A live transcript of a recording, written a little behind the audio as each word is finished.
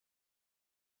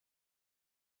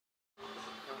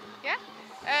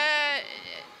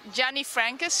Gianni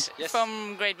Frankis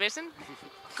from Great Britain.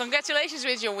 Congratulations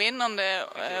with your win on the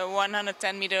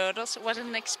 110 meter hurdles. Was it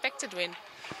an expected win?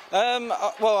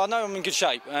 Well, I know I'm in good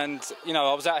shape, and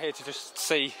I was out here to just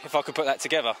see if I could put that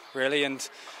together, really, and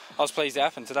I was pleased it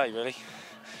happened today, really.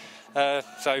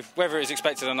 So whether it was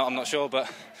expected or not, I'm not sure, but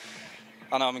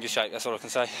I know I'm in good shape. That's all I can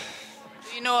say.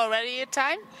 Do you know already your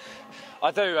time?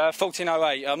 I do.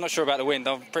 14:08. I'm not sure about the wind.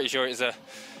 I'm pretty sure it's a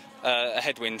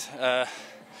headwind, but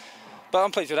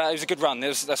I'm pleased with that. It was a good run.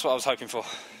 That's what I was hoping for.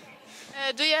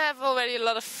 Do you have already a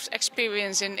lot of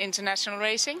experience in international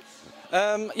racing?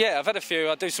 Yeah, I've had a few.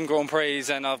 I do some Grand Prix,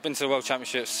 and I've been to the World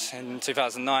Championships in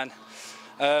 2009.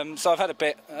 So I've had a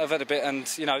bit, and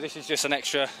this is just an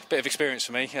extra bit of experience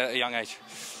for me at a young age.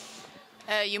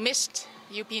 You missed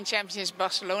European Championships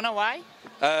Barcelona. Why?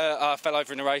 I fell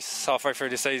over in the race halfway through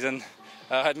the season.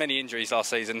 I had many injuries last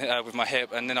season with my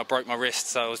hip, and then I broke my wrist,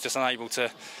 so I was just unable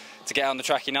to get out on the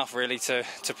track enough, really, to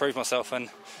prove myself, and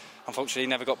unfortunately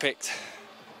never got picked.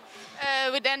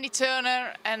 With Andy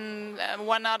Turner and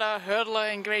one other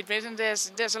hurdler in Great Britain,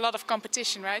 there's a lot of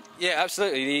competition, right? Yeah,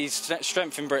 absolutely. His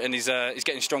strength in Britain is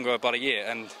getting stronger by the year,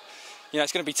 and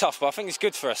it's going to be tough, but I think it's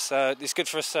good for us. It's good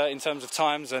for us in terms of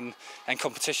times and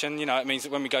competition. It means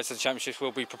that when we go to the championships,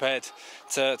 we'll be prepared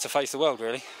to face the world,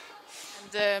 really.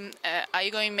 And are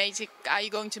you going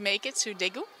to make it to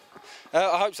Daegu?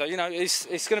 I hope so.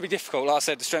 It's going to be difficult. Like I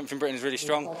said, the strength in Britain is really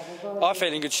strong. I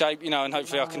feel in good shape, and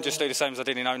hopefully I can just do the same as I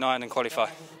did in 2009 and qualify.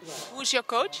 Who's your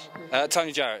coach?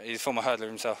 Tony Jarrett. He's a former hurdler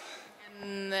himself.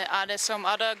 And are there some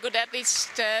other good athletes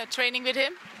training with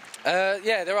him?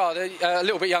 Yeah, there are. They're a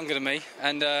little bit younger than me,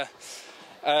 and they're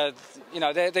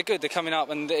good. They're coming up,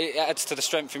 and it adds to the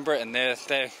strength in Britain. They're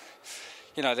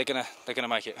gonna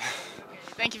make it.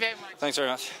 Thank you very much. Thanks very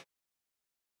much.